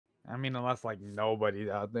I mean, unless like nobody's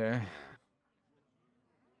out there.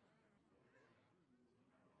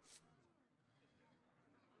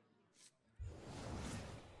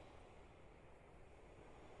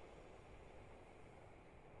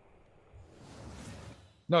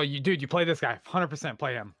 No, you play this guy. 100%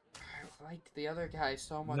 play him. I like the other guy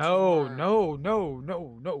so much No, more.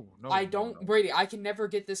 no. I don't, Brady. I can never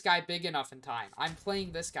get this guy big enough in time. I'm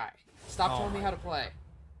playing this guy. Stop telling me how to play.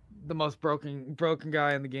 The most broken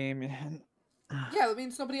guy in the game, man. Yeah, that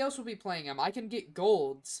means somebody else will be playing him. I can get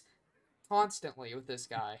golds constantly with this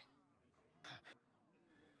guy.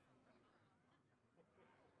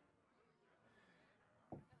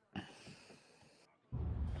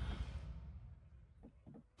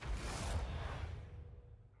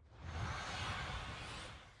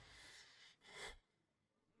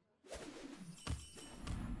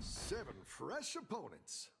 Seven fresh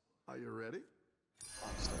opponents. Are you ready? I'm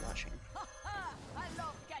still watching. I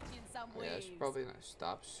love catching some waves. Yeah, I should probably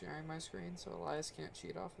stop sharing my screen so Elias can't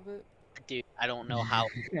cheat off of it. Dude, I don't know how.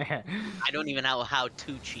 I don't even know how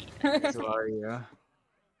to cheat. Sorry, yeah.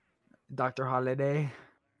 Dr. Holiday.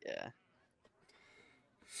 Yeah.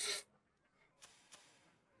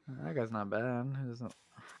 That guy's not bad. He doesn't...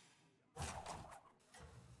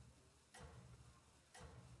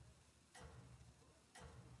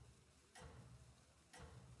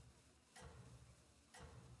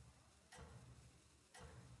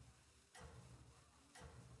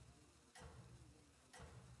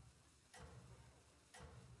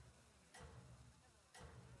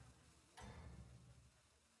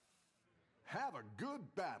 Have a good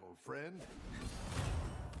battle, friend.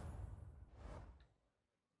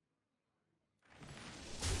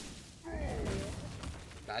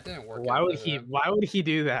 That didn't work. Why would he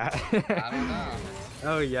do that? I don't know.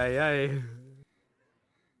 Oh yeah.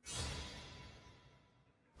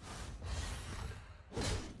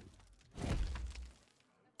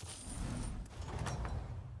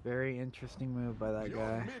 Very interesting move by that Your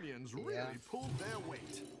guy. minions really pulled their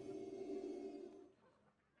weight.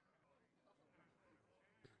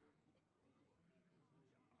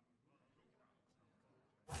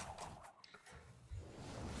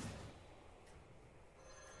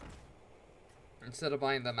 Instead of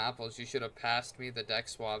buying them apples, you should have passed me the deck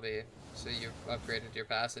swabby, so you upgraded your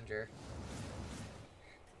passenger.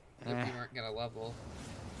 If you weren't gonna level.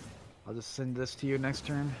 I'll just send this to you next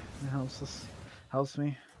turn. It helps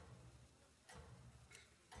me.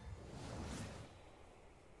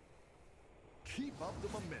 Keep up the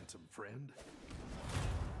momentum, friend.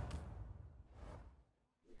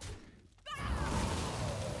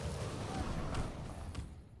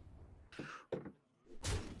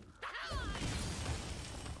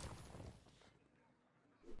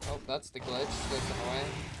 Oh, that's the glitch that's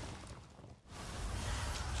annoying.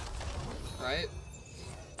 Right?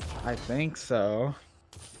 I think so.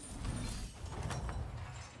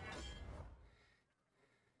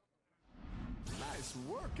 Nice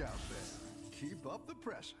work out there. Keep up the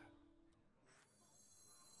pressure.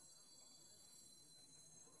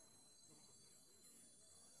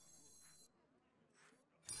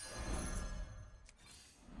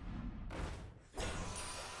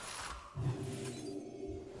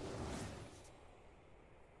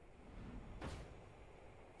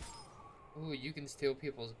 Ooh, you can steal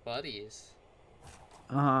people's buddies.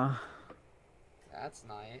 That's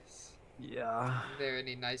nice. Yeah. Are there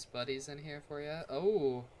any nice buddies in here for you?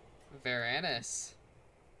 Oh, Varanus.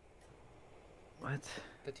 What?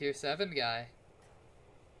 The tier 7 guy.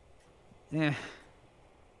 Yeah.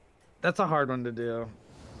 That's a hard one to do.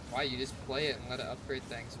 Why? You just play it and let it upgrade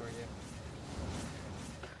things for you.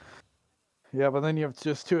 Yeah, but then you have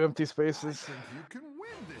just 2 empty I spaces. think you can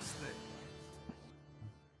win this thing.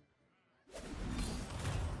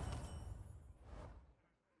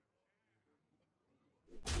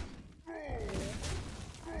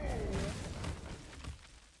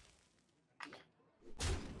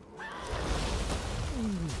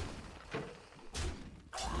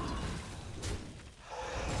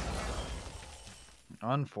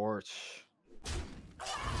 Unfortunate.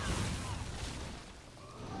 I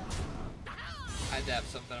had to have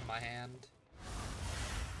something in my hand.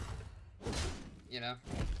 You know?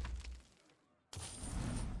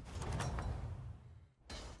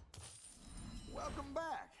 Welcome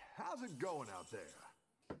back. How's it going out there?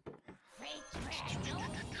 Break handle.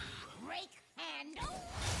 Break handle.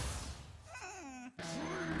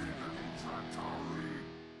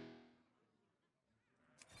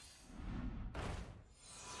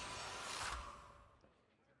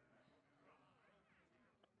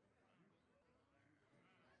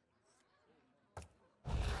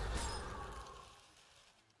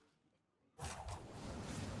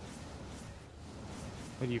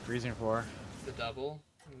 What are you freezing for? The double.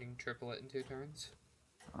 You can triple it in 2 turns.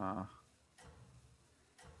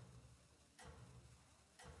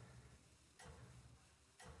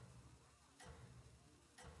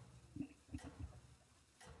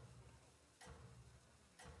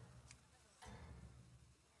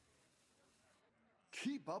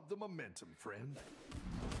 Keep up the momentum, friend.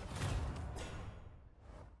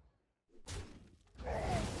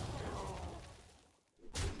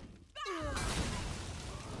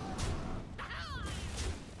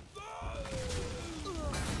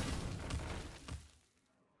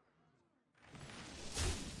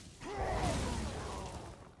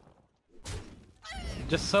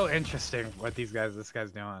 Just so interesting what this guy's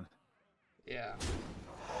doing. Yeah.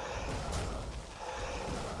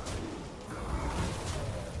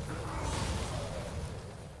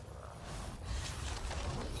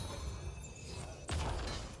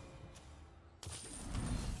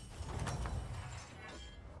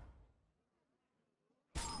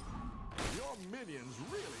 Your minions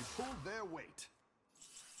really pulled their weight.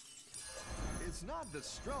 It's not the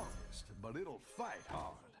strongest, but it'll fight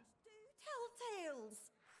hard. Tell tales.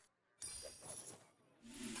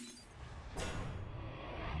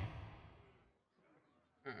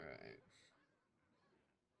 All right.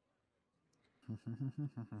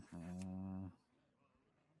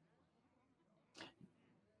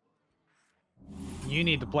 You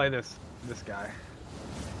need to play this guy.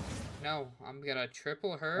 No, I'm gonna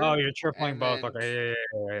triple her. Oh, you're tripling and both. then- Okay,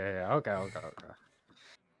 yeah. Okay.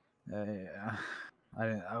 Yeah.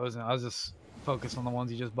 I was just focused on the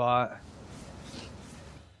ones you just bought.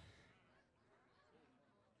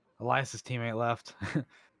 Elias's teammate left.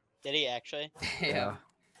 Did he actually? Yeah.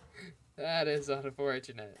 That is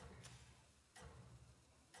unfortunate.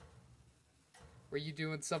 Were you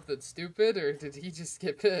doing something stupid, or did he just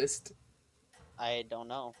get pissed? I don't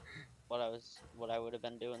know what I would have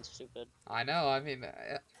been doing stupid. I know. I mean,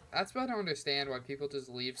 that's why I don't understand why people just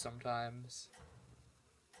leave sometimes.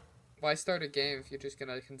 Why start a game if you're just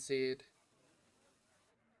gonna concede?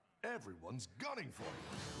 Everyone's gunning for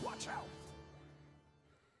you. Watch out.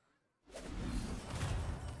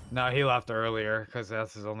 No, he left earlier because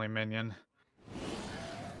that's his only minion.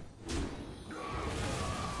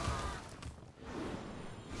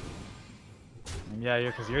 Yeah,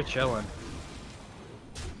 because you're chilling.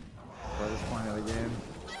 By this point of the game.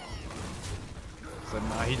 So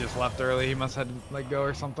no, he just left early. He must have to let go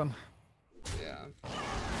or something. Yeah.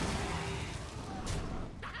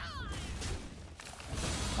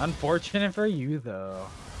 Unfortunate for you, though.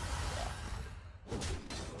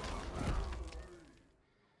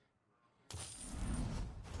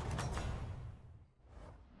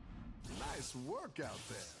 Nice work out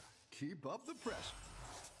there. Keep up the pressure.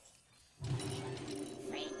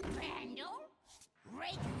 Freak handle.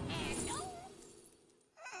 Rake handle.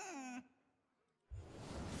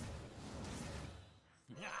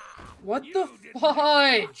 What the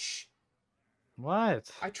fudge? What?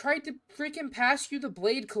 I tried to freaking pass you the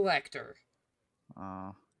blade collector.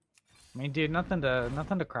 I mean, dude, nothing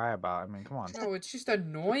to cry about. I mean, come on. No, it's just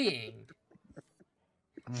annoying.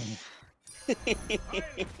 I mean,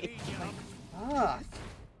 Fuck.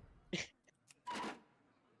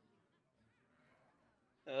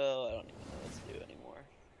 Oh, I don't even know what to do anymore.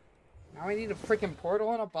 Now I need a freaking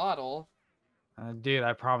portal and a bottle. dude,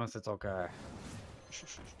 I promise it's okay.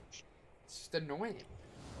 It's just annoying.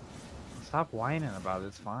 Stop whining about it.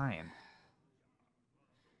 It's fine.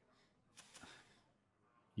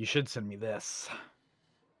 You should send me this.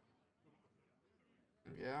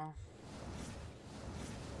 Yeah.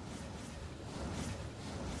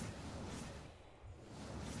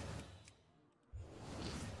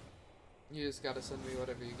 You just gotta send me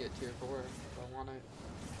whatever you get tier 4 if I want it.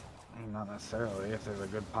 Not necessarily. If there's a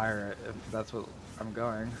good pirate, if that's what I'm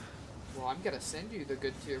going. Well, I'm gonna send you the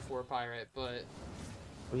good tier 4 pirate, but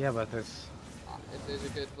Well, yeah, but there's. if there's a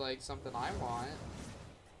good, like, something I want.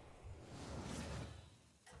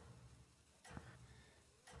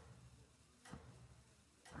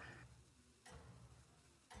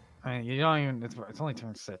 I mean, you don't even. It's only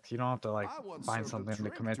turn 6. You don't have to like I once find served a something to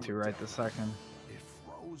trick commit to to a right devil. this second. It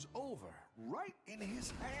froze over right in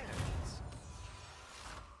his hands.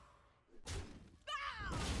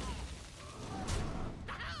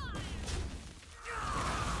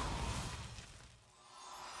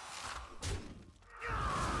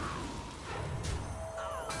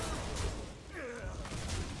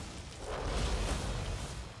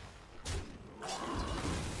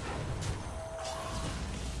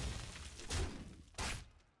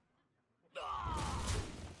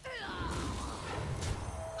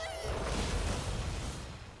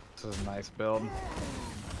 This is a nice build.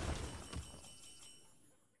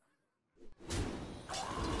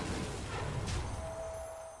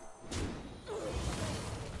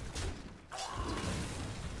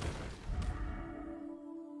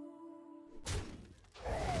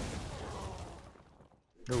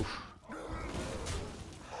 Oof.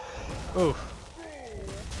 Oof.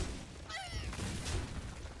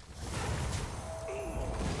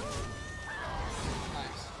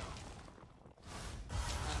 Nice.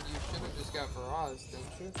 And you should have just got Faraz,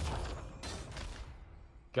 didn't you?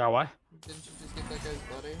 Got what? Didn't you just get that guy's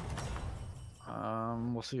buddy?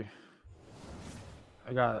 We'll see.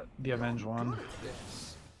 I got the Avenge one,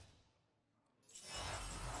 Yes.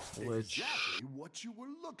 which Exactly what you were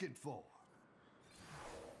looking for.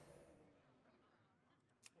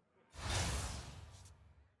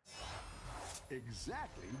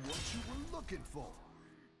 Exactly what you were looking for.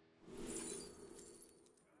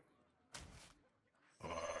 I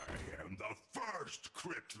am the first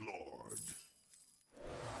Crypt Lord.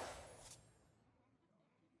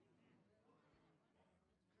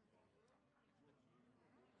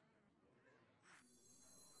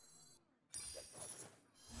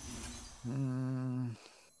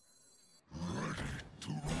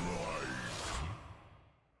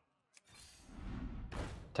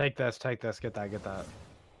 take this, get that.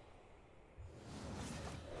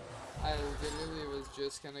 I literally was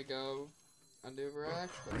just gonna go underreact,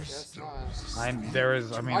 but I guess not. I mean, I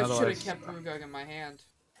should have otherwise, kept Rugug in my hand.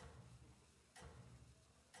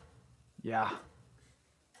 yeah.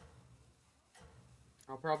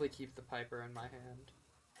 I'll probably keep the Piper in my hand.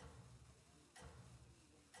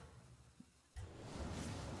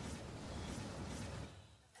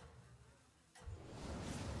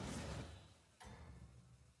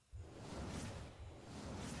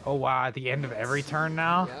 Oh wow, at the end of every turn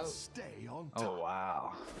now? Yep. Stay on top. Oh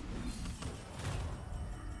wow.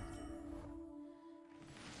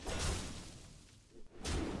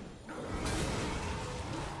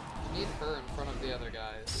 You need her in front of the other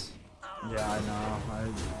guys. Yeah, I know. I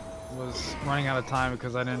was running out of time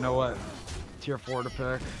because I didn't know what tier 4 to pick.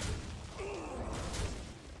 That's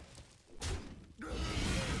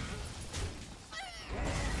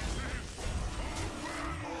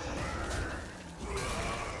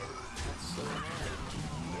so annoying.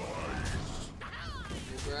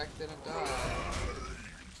 Rugug didn't die.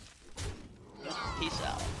 Peace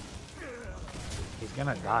out. He's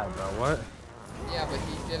gonna die, bro. What? Yeah, but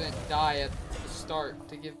he didn't die at the start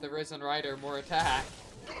to give the Risen Rider more attack.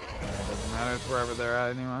 Doesn't matter. It's wherever they're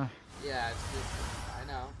at anyway. Yeah, it's just, I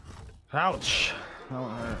know. Ouch. That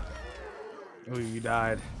one hurt. Oh, you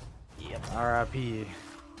died. Yep. R.I.P.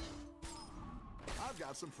 I've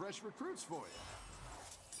got some fresh recruits for you.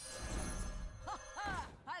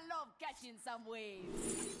 I love catching some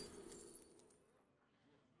waves.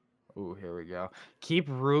 Ooh, here we go. Keep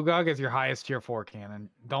Rugug as your highest tier 4 cannon.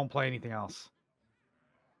 Don't play anything else.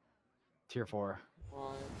 Tier 4.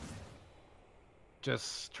 Why?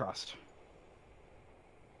 Just trust.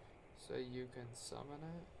 So you can summon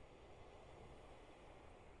it?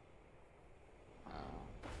 Oh.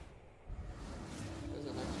 There's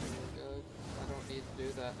an extra Rugug. I don't need to do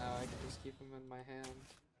that now. I can just keep him in my hand.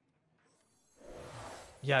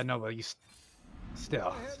 Yeah, no, but you still. Go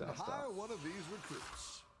ahead and hire one of these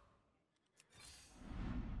recruits.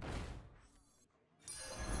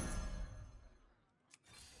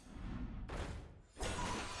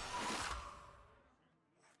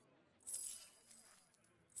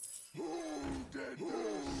 Who did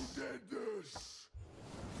this?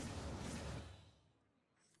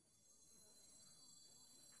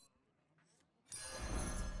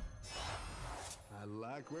 I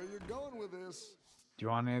like where you're going with this. Do you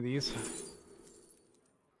want any of these? I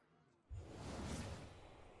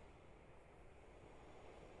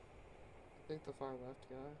think the far left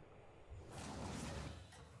guy.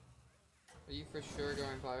 Are you for sure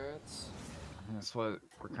going pirates? That's what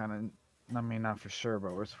we're kind of. I mean, not for sure,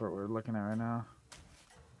 but that's what we're looking at right now.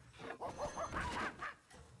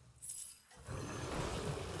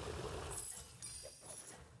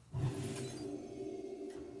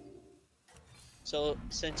 So,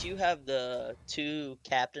 since you have the 2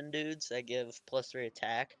 captain dudes that give +3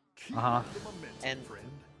 attack, Keep Uh-huh. the momentum, And-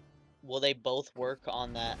 friend. will they both work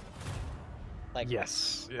on that? Like,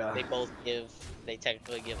 Yes. Yeah. they both give, they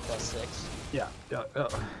technically give +6. Yeah.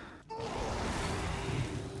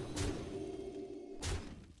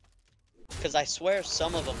 Because I swear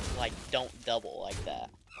some of them, like, don't double like that.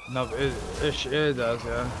 No, it does.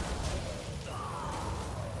 Yeah.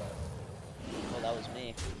 Well, that was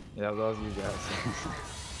me. Yeah, those you guys.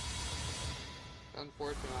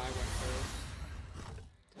 Unfortunately, I went first.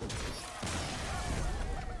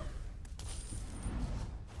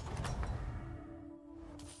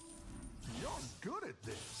 You're good at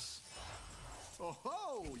this.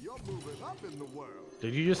 Oh, you're moving up in the world.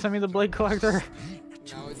 Did you just send me the Blade Collector?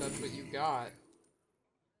 No, that's what you got.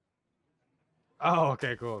 Oh,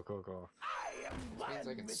 okay, cool. Which means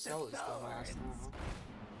I can sell his dumbass now.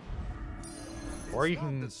 Or you It's not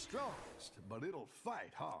can- the strongest, but it'll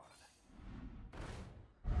fight hard.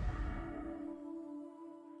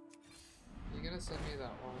 You gonna send me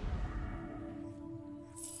that one?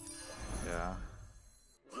 Yeah.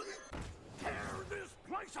 Tear this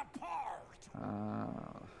place apart!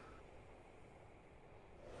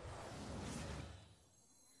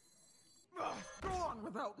 Go on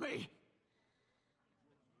without me.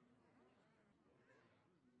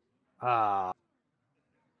 Ah.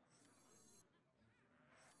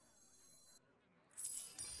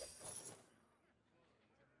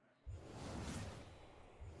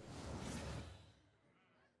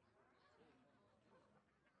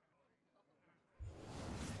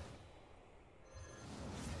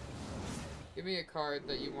 Give me a card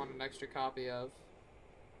that you want an extra copy of.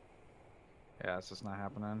 Yeah, it's just not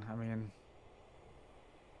happening. I mean,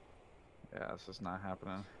 yeah, it's just not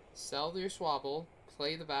happening. Sell your Swabble,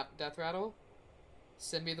 play the Death Rattle,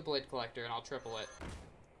 send me the Blade Collector, and I'll triple it.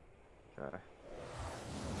 Okay.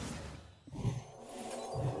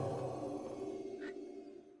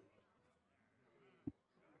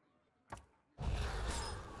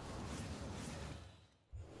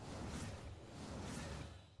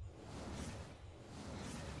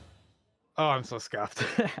 Oh, I'm so scuffed.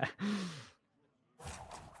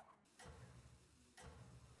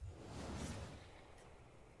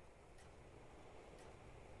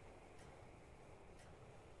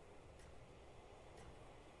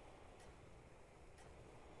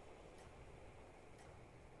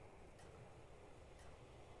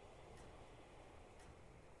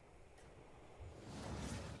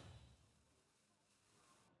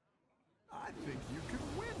 I think you can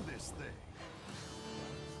win this thing.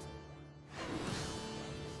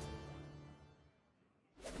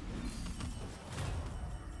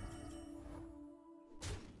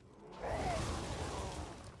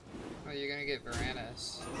 Oh, you're gonna get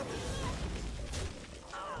Varanus.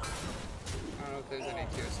 I don't know if there's any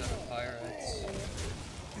tier 7 pirates.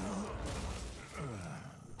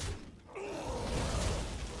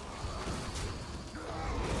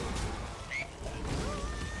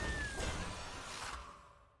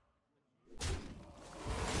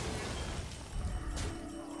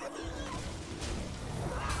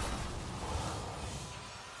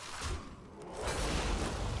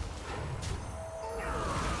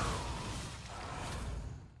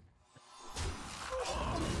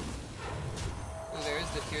 Oh, there's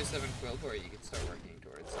the tier 7 Quilboar you can start working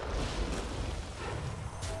towards.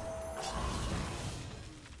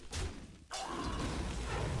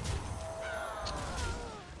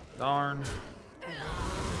 Darn.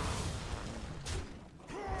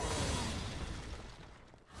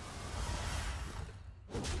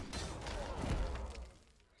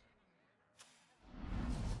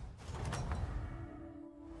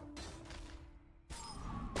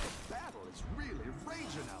 Battle is really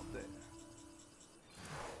raging out there.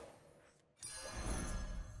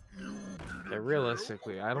 Yeah,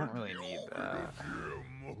 realistically, I don't really need that.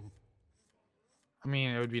 I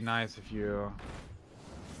mean, it would be nice if you...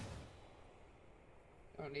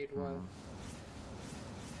 Don't need what?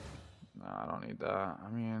 No, I don't need that. I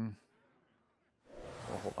mean...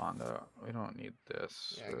 We'll hold on to it. We don't need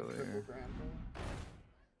this, Yeah, I can really. triple Granville.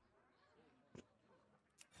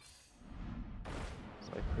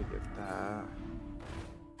 So I could get that.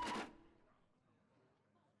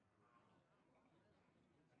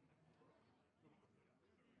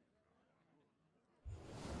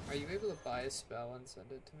 Are you able to buy a spell and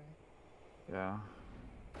send it to me? Yeah.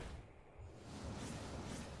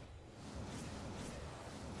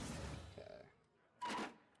 Okay.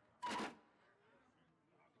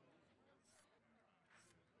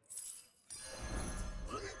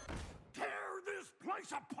 Tear this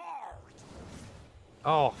place apart!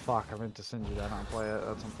 Oh, fuck. I meant to send you that, not play it.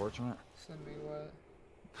 That's unfortunate. Send me what?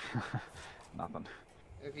 Nothing.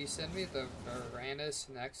 If you send me the Varanus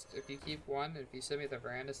next, if you keep one, if you send me the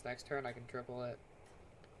Varanus next turn, I can triple it.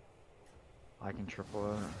 I can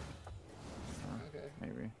triple it. Okay.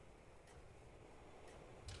 Maybe.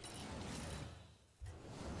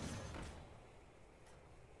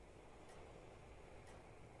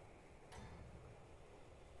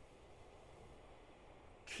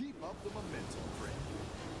 Keep up the momentum, friend.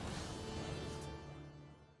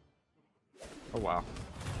 Oh, wow.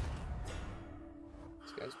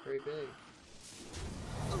 This guy's pretty big.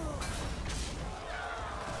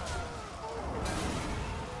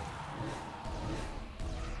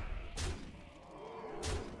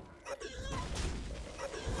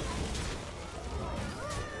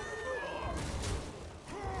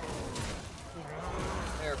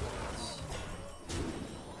 There it is.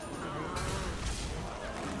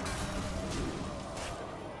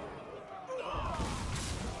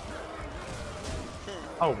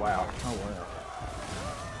 Oh wow. Oh wow.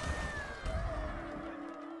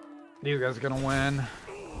 These guys are gonna win.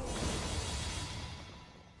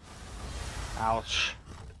 Ouch.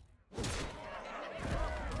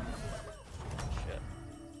 Shit.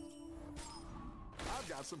 I've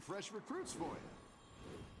got some fresh recruits for you.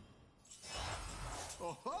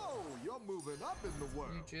 Oh ho! You're moving up in the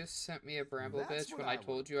world. You just sent me a bramble That's bitch what when I I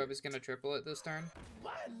told you I was gonna triple it this turn.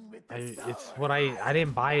 It's what I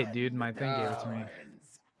didn't buy it, dude. My thing gave it to me.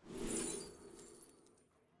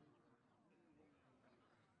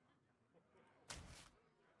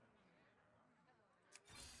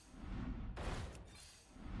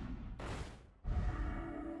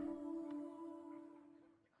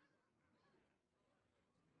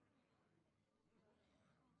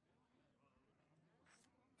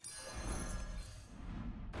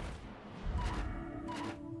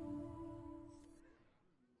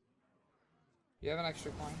 You have an extra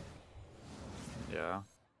coin? Yeah.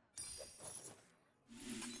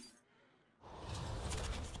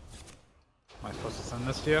 Am I supposed to send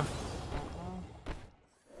this to you?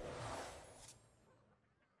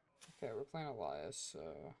 Okay, we're playing Elias,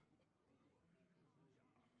 so...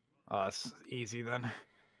 Oh, it's easy then.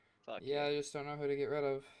 Fuck Yeah, I just don't know who to get rid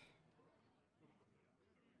of.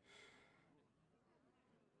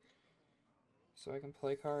 So I can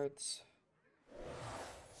play cards.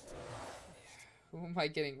 Who am I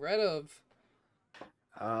getting rid of?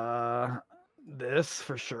 This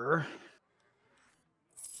for sure.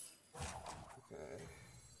 Okay.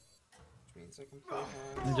 Which means I can play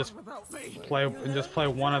him. And just play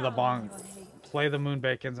one of the play the moon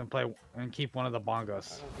bacons and keep one of the I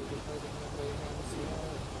bongos. don't need to play the play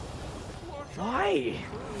hands Why? yet.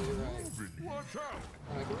 You're right. Watch out!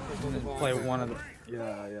 I can triple the Play bongo. one of the.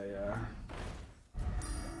 Yeah.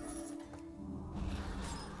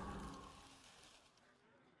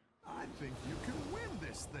 I think you can win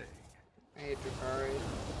this thing. I hate Drakari.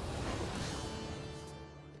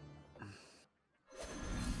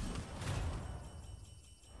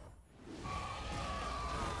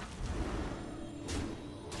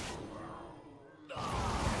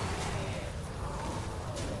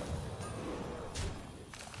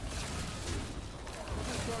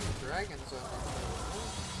 Who's throwing dragons on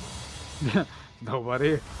me?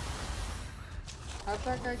 Nobody. How'd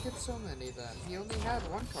that guy get so many then? He only had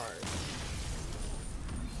one card.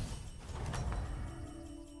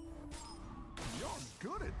 You're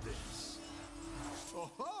good at this. Oh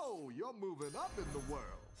ho! You're moving up in the world.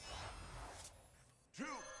 2,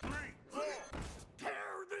 3, 4! Tear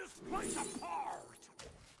this place apart!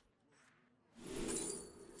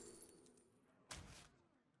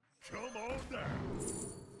 Come on down!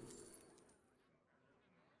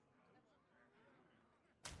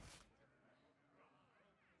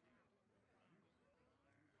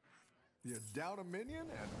 You're down a minion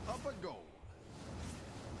and up a gold.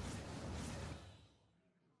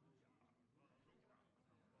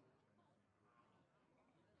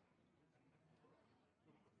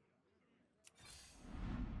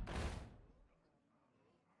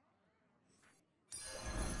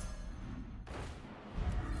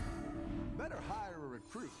 Better hire a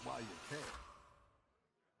recruit while you can.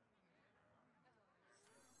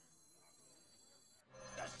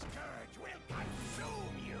 The scourge will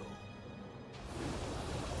consume you!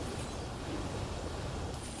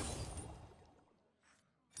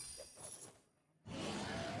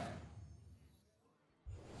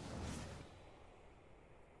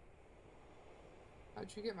 How'd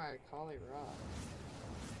you get my Akali Rock?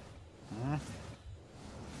 Hmm?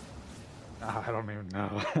 I don't even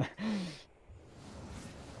know.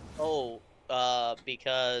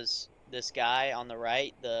 Because this guy on the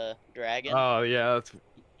right, the dragon, Oh yeah, that's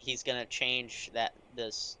he's gonna change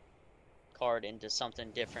this card into something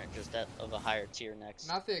different, just of a higher tier next.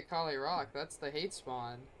 Not the Akali Rock, that's the hate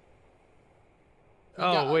spawn.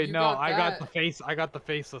 Oh wait, you no, I got that. I got the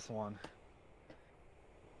faceless one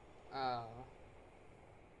Oh,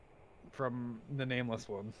 from the nameless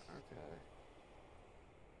one. okay.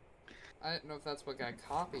 I didn't know if that's what got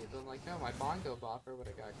copied, but I'm like, no, my Bongo Bopper would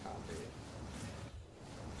have got copied.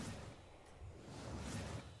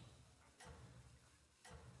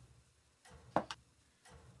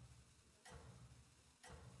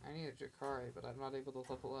 I need a Drakari, but I'm not able to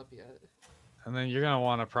level up yet. And then you're gonna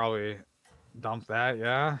want to probably dump that,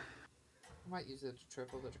 yeah? I might use it to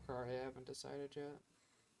triple the Drakari, I haven't decided yet.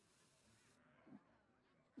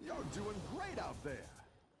 You're doing great out there.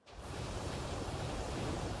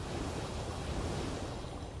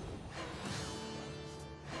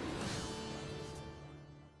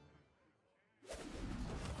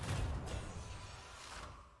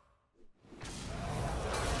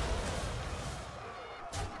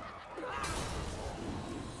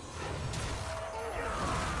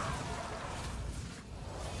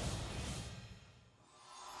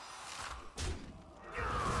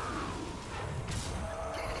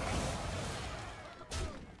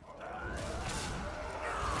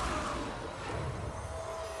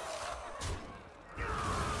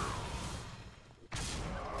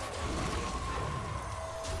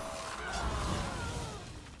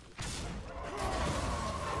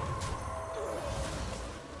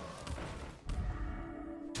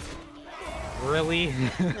 Really?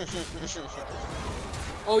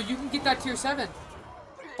 Oh, you can get that tier 7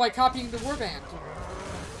 by copying the warband.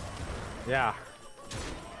 Yeah.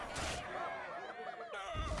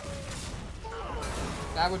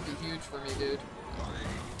 That would be huge for me, dude.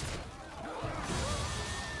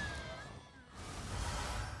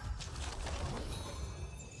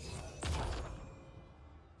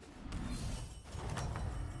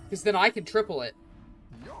 Because then I can triple it.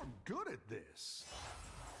 You're good at this.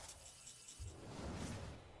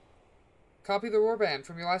 Copy the warband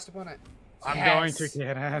from your last opponent. I'm Yes. going to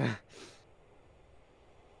get it.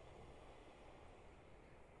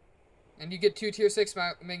 And you get 2 tier 6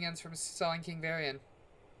 minions from selling King Varian.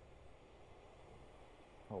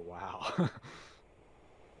 Oh, wow.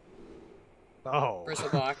 Oh.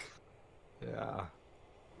 Bristleback. Yeah.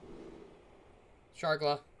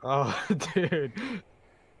 Shargla. Oh, dude.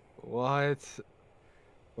 What?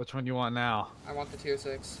 Which one do you want now? I want the tier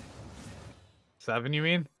 6. 7, you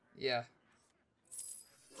mean? Yeah.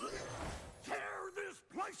 Tear this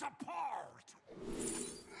place apart!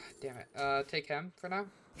 Damn it. Take him for now.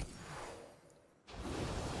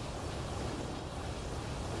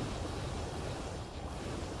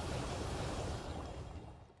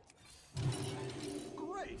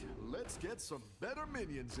 Great. Let's get some better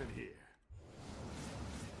minions in here.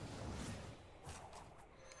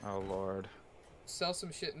 Oh, Lord. Sell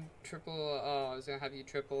some shit and triple. Oh, I was gonna have you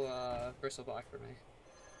triple Bristleback for me.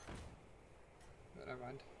 But never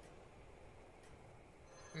mind.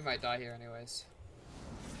 We might die here anyways.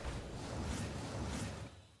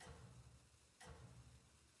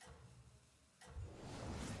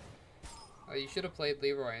 Oh, you should have played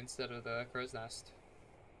Leroy instead of the Crow's Nest.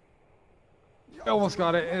 I almost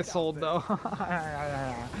got it. It's sold, though.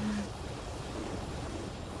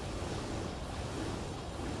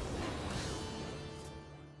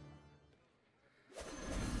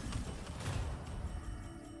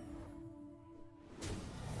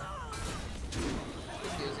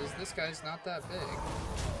 Good news is this guy's not that big.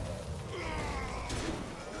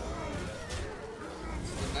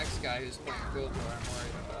 It's the next guy who's playing Guild War I'm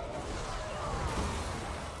worried about.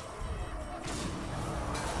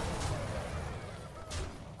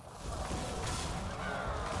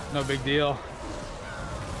 No big deal.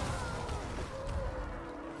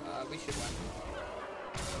 We should win.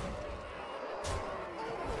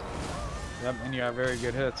 Yep, and you have very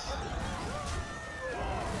good hits.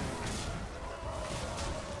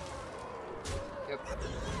 Yep.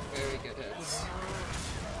 Very good hits.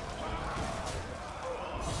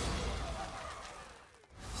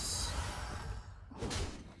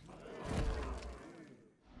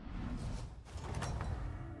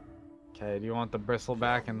 Okay, do you want the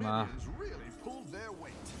bristleback and the... Minions really pulled their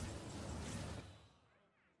weight.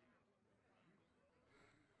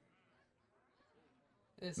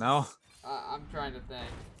 This No? is- I'm trying to think.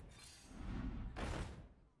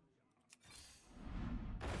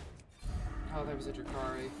 Oh, there was a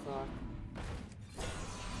Drakari. Fuck.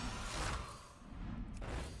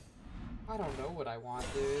 I don't know what I want,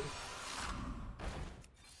 dude.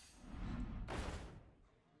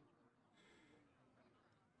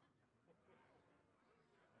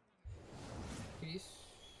 Peace.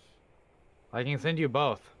 I can send you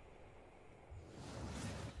both.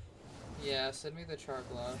 Yeah, send me the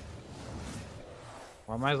Chargla.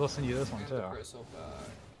 Or I might as well send you this one, And too. the Bristleback.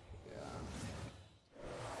 Yeah.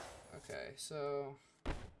 Okay, so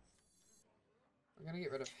I'm gonna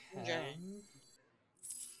get rid of him Okay.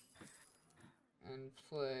 and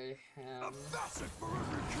play him. A facet for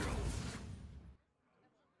every kill!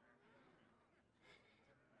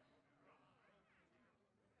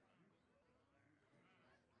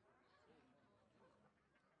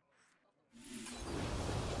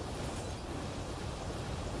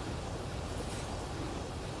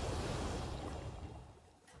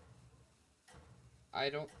 I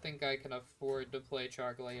don't think I can afford to play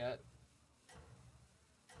Chargla yet.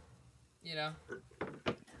 You know?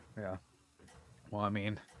 Yeah. Well, I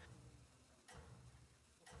mean...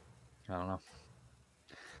 I don't know.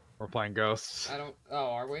 We're playing Ghosts. I don't.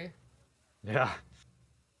 Oh, are we? Yeah.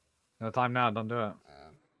 No time now, don't do it.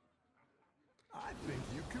 I think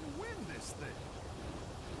you can win this thing.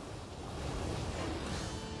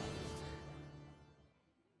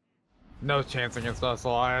 No chance against us,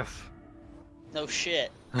 Elias. No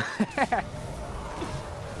shit.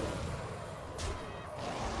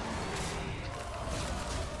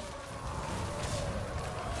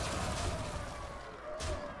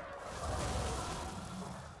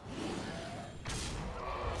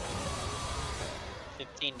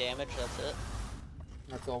 Damage, that's it.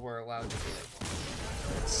 That's all we're allowed to do.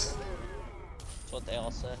 That's what they all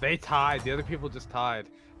say. They tied. The other people just tied.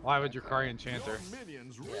 Why would you cry enchanter? Your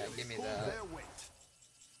minions Yeah, really give me pulled that. their weight.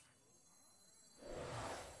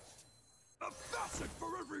 A facet for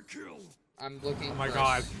every kill. I'm looking. Oh my for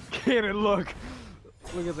god. Cannon, look.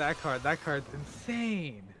 Look at that card. That card's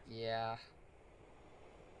insane. Yeah.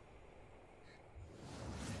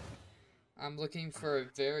 I'm looking for a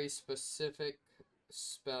very specific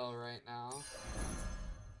spell right now.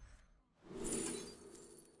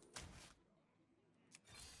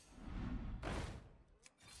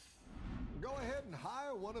 Go ahead and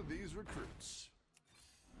hire one of these recruits.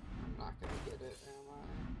 I'm not gonna get it,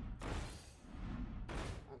 am I?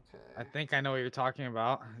 Okay. I think I know what you're talking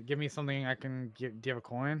about. Give me something I can give. Do you have a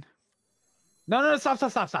coin? No, no, no, stop,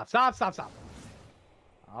 stop, stop, stop, stop, stop, stop.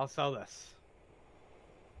 I'll sell this.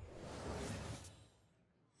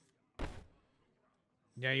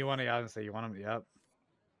 Yeah, you want to, I was gonna say, you want him, yep.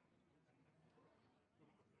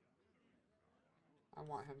 I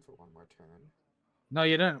want him for one more turn. No,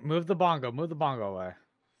 you didn't. Move the bongo away.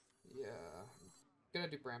 Yeah. I'm gonna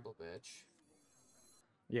do Bramble Bitch.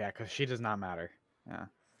 Yeah, because she does not matter. Yeah.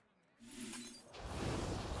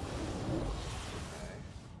 Okay.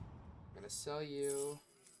 I'm gonna sell you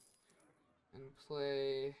and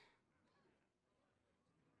play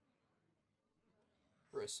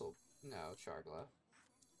Bristle. No, Chargla.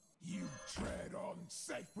 You tread on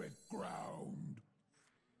sacred ground.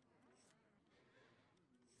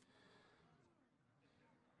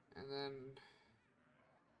 And then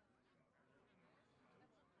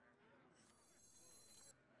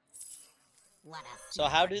So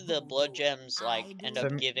how do the blood gems like end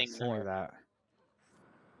up giving Send me more?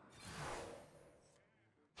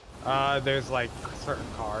 that. There's like certain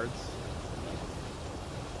cards.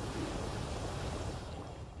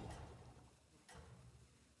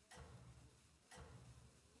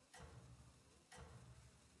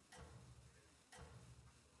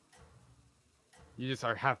 You just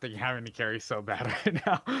are having to carry so bad right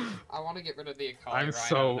now. I want to get rid of the Akali. I'm Rhino.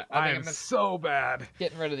 so I think I'm I'm so bad.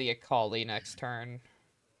 getting rid of the Akali next turn.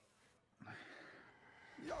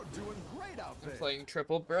 You're doing great out I'm there. playing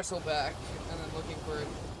triple Bristleback, and then looking for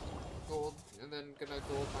gold, and then gonna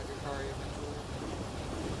gold my Akali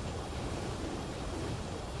eventually.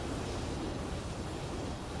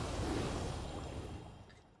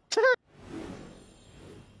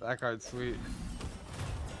 That card's sweet.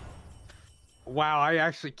 Wow, I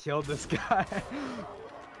actually killed this guy.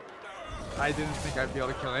 I didn't think I'd be able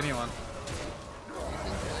to kill anyone.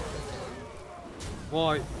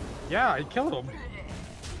 Well, yeah, I killed him.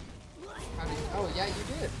 How did you, oh yeah, you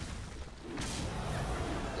did.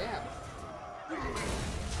 Damn.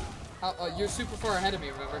 How, you're super far ahead of me,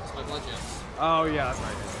 remember? Because my blood gems. Oh yeah, that's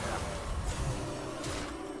right.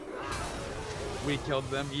 Yeah. We killed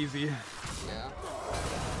them easy. Yeah.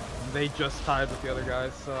 They just tied with the other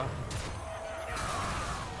guys, so.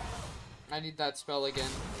 I need that spell again,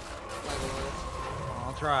 by the way.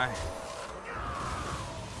 I'll try.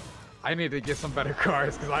 I need to get some better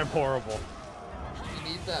cards because I'm horrible. You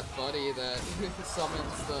need that buddy that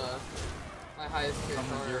summons my highest tier Summon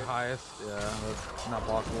card. your highest? Yeah, that's not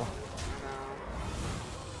possible. No.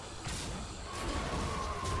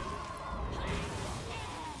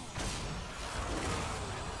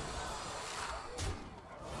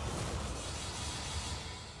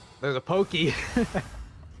 There's a pokey.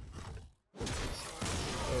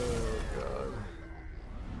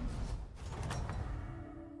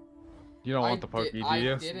 You don't want the pokey, do you? I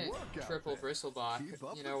didn't triple Bristleback. Keep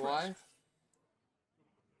up You the know why?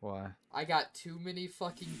 Why? I got too many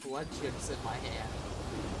fucking blood chips in my hand.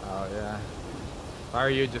 Oh yeah. Why are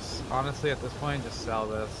you just honestly at this point just sell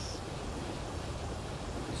this?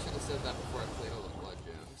 You should have said that before I played all the blood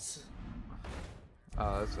gems.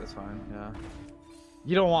 Oh, that's fine. Yeah.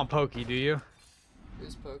 You don't want pokey, do you?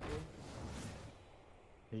 Who's Poker?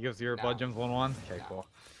 He gives your No. blood gems 1/1. Okay, No. cool.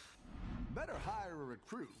 Better hire a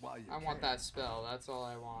recruit while you I can. want that spell. That's all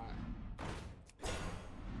I want.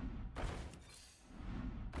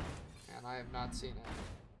 And I have not seen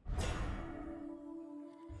it.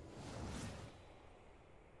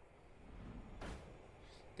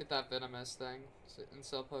 Get that venomous thing and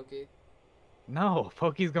sell Pokey. No,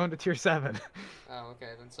 pokey's going to tier 7. Oh,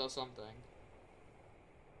 okay, then sell something.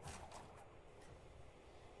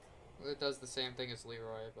 It does the same thing as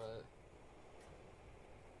Leroy, but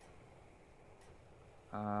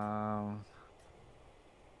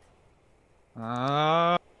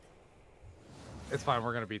It's fine.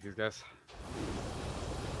 We're gonna beat these guys.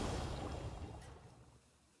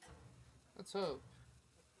 let's hope.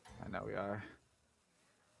 I know we are.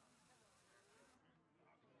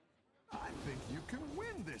 I think you can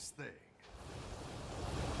win this thing.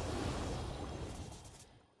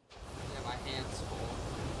 Yeah, my hand's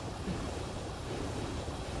full.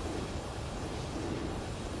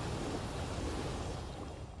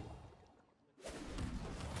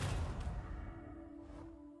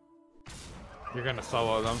 You're gonna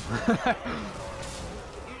solo them.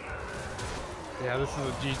 Yeah, this is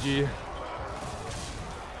a GG.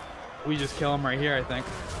 We just kill him right here, I think.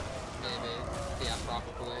 Maybe. Yeah,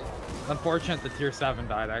 probably. Unfortunate the tier 7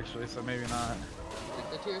 died, actually, so maybe not.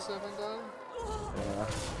 Did the tier 7 die? Yeah.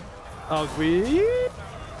 Oh, we?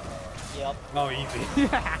 Yep. Oh, easy.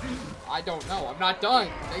 I don't know. I'm not done.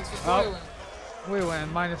 Thanks for spoiling. We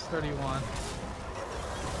win, minus 31.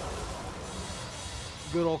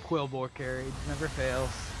 Good old Quilboar carry, never fails.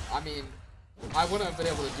 I mean, I wouldn't have been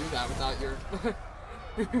able to do that without your...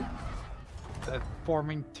 That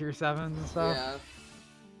forming tier 7s and stuff.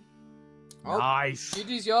 Yeah. Nice.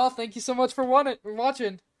 GG's, y'all. Thank you so much for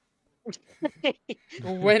watching.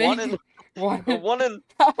 Winning. One in One. one in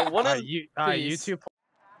You two